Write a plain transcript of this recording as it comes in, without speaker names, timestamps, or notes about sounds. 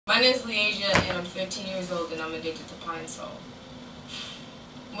My name is Leasia and I'm 15 years old and I'm addicted to Pine Sol.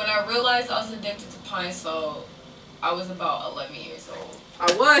 When I realized I was addicted to Pine Sol, I was about 11 years old.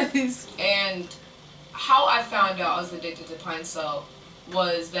 I was. And how I found out I was addicted to Pine Sol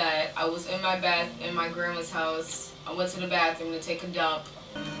was that I was in my bath in my grandma's house. I went to the bathroom to take a dump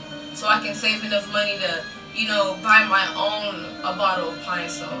so I can save enough money to, buy my own a bottle of Pine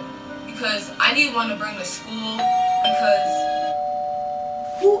Sol. Because I need one to bring to school because...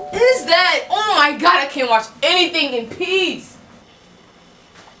 Who is that? Oh my god, I can't watch anything in peace.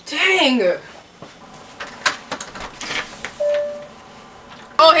 Dang.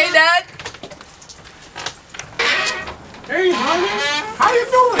 Oh, hey, Dad. Hey, honey. How you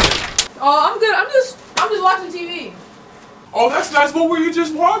doing? Oh, I'm good. I'm just watching TV. Oh, that's nice. What were you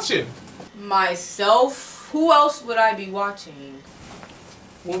just watching? Myself. Who else would I be watching?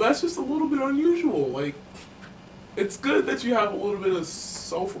 Well, that's just a little bit unusual. Like, it's good that you have a little bit of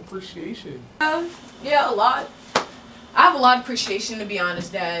self-appreciation. Yeah, a lot. I have a lot of appreciation, to be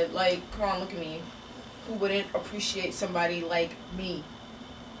honest, Dad. Like, come on, look at me. Who wouldn't appreciate somebody like me?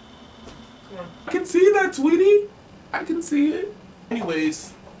 Come on. I can see that, sweetie. I can see it.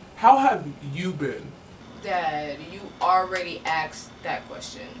 Anyways, how have you been? Dad, you already asked that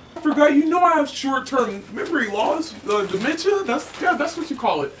question. I forgot. You know I have short-term memory loss, dementia. That's what you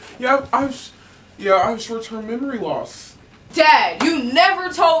call it. Yeah, I have short-term memory loss. Dad, you never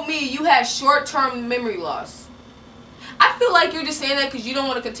told me you had short-term memory loss. I feel like you're just saying that because you don't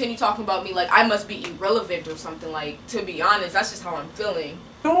want to continue talking about me like I must be irrelevant or something. Like, to be honest, that's just how I'm feeling.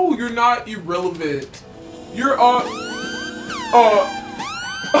 No, you're not irrelevant. You're Come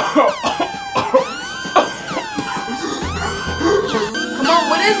on,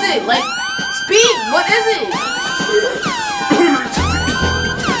 what is it? Like, speak. What is it?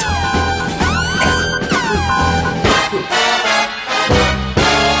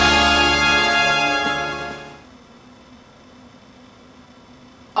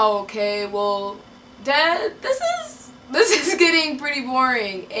 Okay, well, Dad, this is getting pretty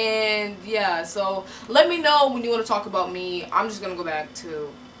boring, and yeah, so let me know when you want to talk about me. I'm just gonna go back to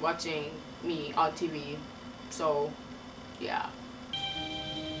watching me on TV. So, yeah.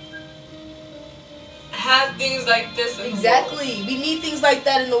 Have things like this in Exactly. We need things like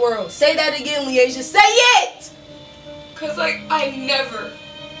that in the world. Say that again, Leasia. Say it! Cause like I never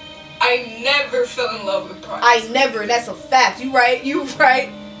fell in love with Pine Sol. I never. That's a fact. You right. You right.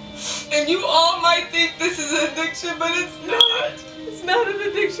 And you all might think this is an addiction, but it's not. It's not an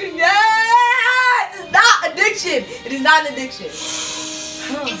addiction. Yes! It's not addiction. It is not an addiction.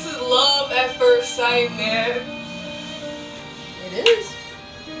 This is love at first sight, man. It is.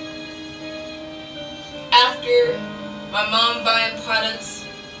 After my mom buying products,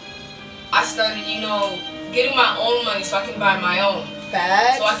 I started, getting my own money so I can buy my own.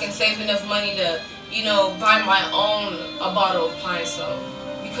 Facts. So I can save enough money to, buy my own a bottle of Pine Sol.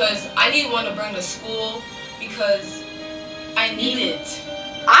 Because I need one to bring to school because I need it.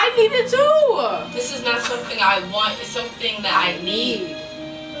 I need it too. This is not something I want, it's something that I need.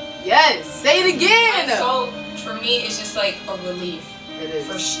 Yes, say it again. Pine Sol, for me, it's just like a relief. It is.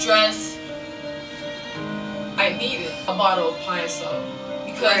 For stress, I need it. A bottle of Pine Sol.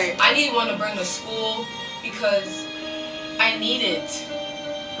 Because right. I need one to bring to school because I need it.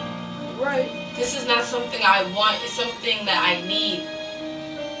 Right. This is not something I want, it's something that I need.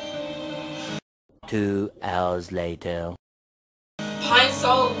 2 hours later. Pine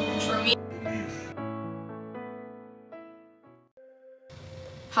Sol, for me.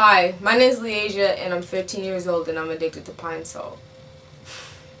 Hi, my name is Leasia and I'm 15 years old and I'm addicted to Pine Sol.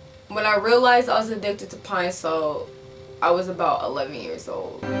 When I realized I was addicted to Pine Sol, I was about 11 years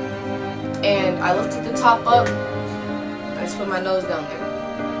old. And I lifted the top up, I just put my nose down there.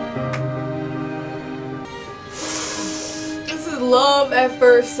 This is love at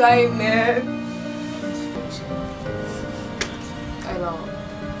first sight, man.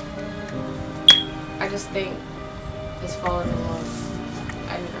 I just think it's falling in love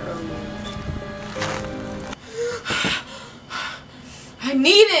at an early age. I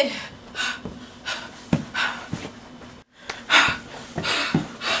need it!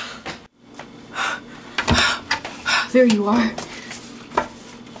 There you are.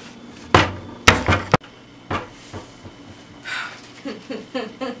 I've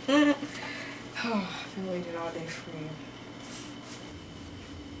been waiting all day for you.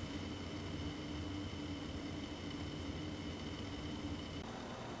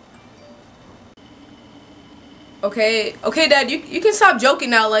 Okay, Dad, you can stop joking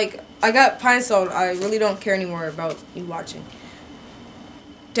now. Like, I got Pine Sol. I really don't care anymore about you watching.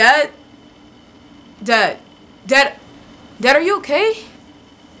 Dad, are you okay?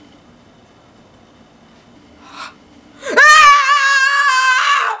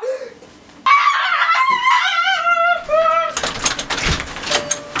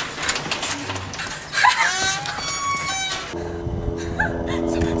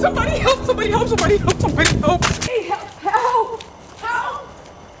 Somebody help! Somebody help! Somebody help! Somebody help! Hey, help! Help! Help!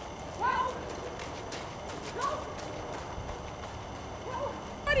 Help! Help!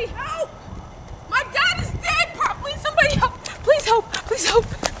 Somebody help! My dad is dead! Please, somebody help! Please help! Please help!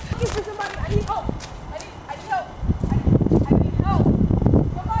 Looking for somebody. I need help. I need help. I need help.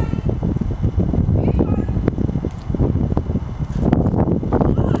 Somebody. Anybody.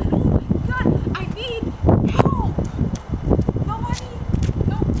 God, oh my God! I need help.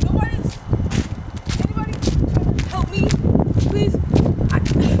 Nobody's. Anybody? Help me, please. Oh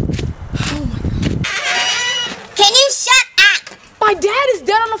my God. Can you shut up? My dad is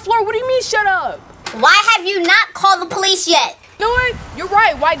dead on the floor. What do you mean, shut up? Why have you not called the police yet? You know what? You're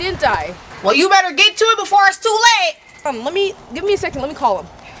right. Why didn't I? Well, you better get to it before it's too late. Give me a second. Let me call him.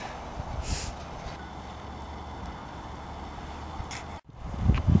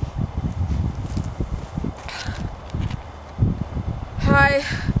 Hi.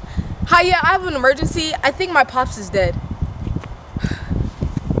 Hi, yeah, I have an emergency. I think my pops is dead.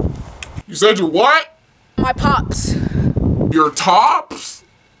 You said your what? My pops. Your tops?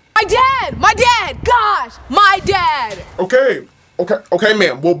 My dad! Gosh! My dad! Okay,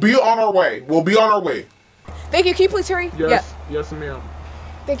 ma'am. We'll be on our way. Thank you. Can you please hurry? Yes, ma'am.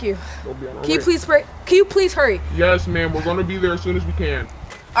 Thank you. We'll be on our Can you way. please hurry? Yes, ma'am. We're gonna be there as soon as we can.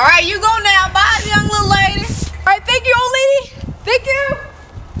 All right, you go now. Bye, young little lady. All right, thank you, old lady. Thank you.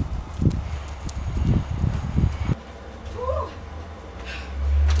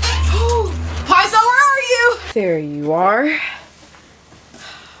 Hi, so where are you? There you are.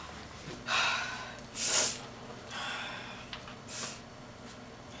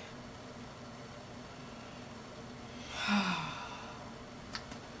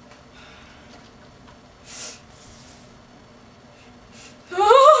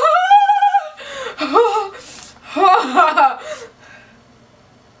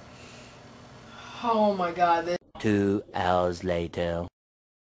 Oh my God. 2 hours later.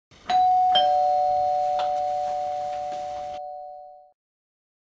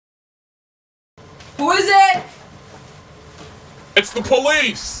 Who is it? It's the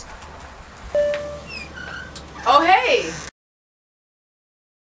police! Oh, hey.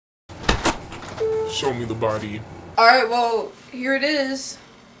 Show me the body. All right, well, here it is.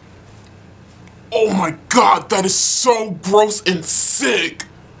 Oh my God, that is so gross and sick!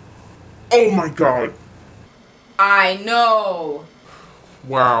 Oh my God. I know.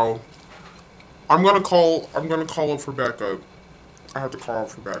 Wow. I'm gonna call up for backup. I have to call up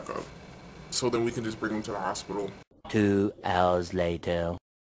for backup. So then we can just bring him to the hospital. 2 hours later.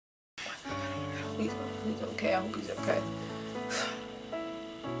 He's okay. I hope he's okay.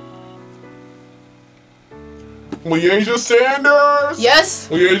 Leasia Sanders? Yes?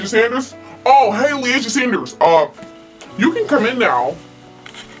 Leasia Sanders? Oh, hey, Leasia Sanders. You can come in now.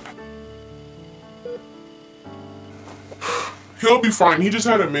 He'll be fine. He just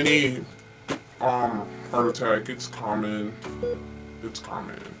had a mini, heart attack. It's common. It's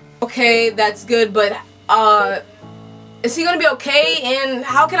common. Okay, that's good, but, is he gonna be okay? And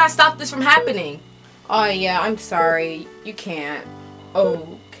how can I stop this from happening? Oh, yeah, I'm sorry. You can't.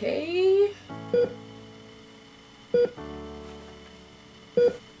 Okay.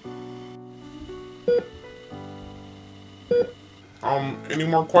 Any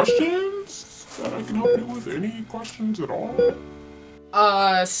more questions that I can help you with? Any questions at all?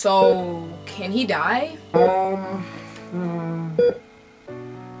 So, can he die?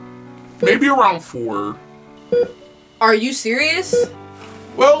 Maybe around 4. Are you serious?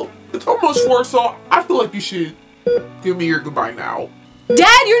 Well, it's almost 4, so I feel like you should give me your goodbye now.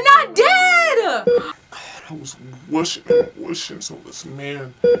 Dad, you're not dead! God, I was wishing and wishing so this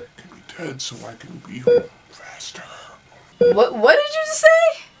man can be dead so I can be home faster. What did you just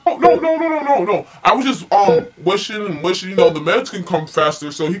say? Oh, no. I was just, wishing and wishing, you know, the meds can come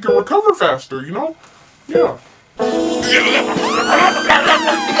faster so he can recover faster, you know? Yeah.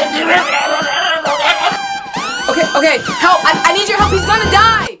 Okay, help! I need your help. He's gonna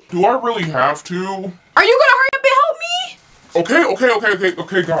die. Do I really have to? Are you gonna hurry up and help me?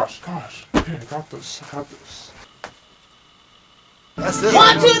 Okay, gosh. Okay, I got this. That's it.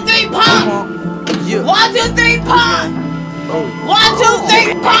 1, 2, 3, pump. Yeah. 1, 2, 3, pump. Oh. 1, 2,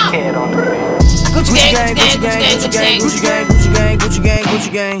 3, pump. Gucci gang, Gucci gang, Gucci gang, Gucci gang, Gucci gang, Gucci gang,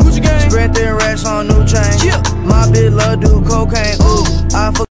 Gucci gang, Gucci gang. Spread their racks on new chain. Yeah. My bitch love do cocaine. Ooh,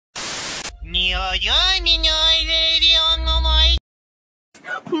 I fuck.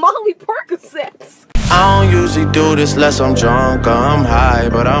 Molly Percocets. I don't usually do this unless I'm drunk or I'm high,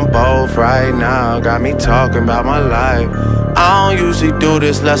 but I'm both right now. Got me talking about my life. I don't usually do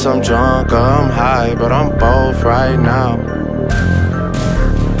this unless I'm drunk or I'm high, but I'm both right now.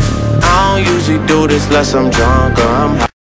 don't usually do this unless I'm drunk or I'm high.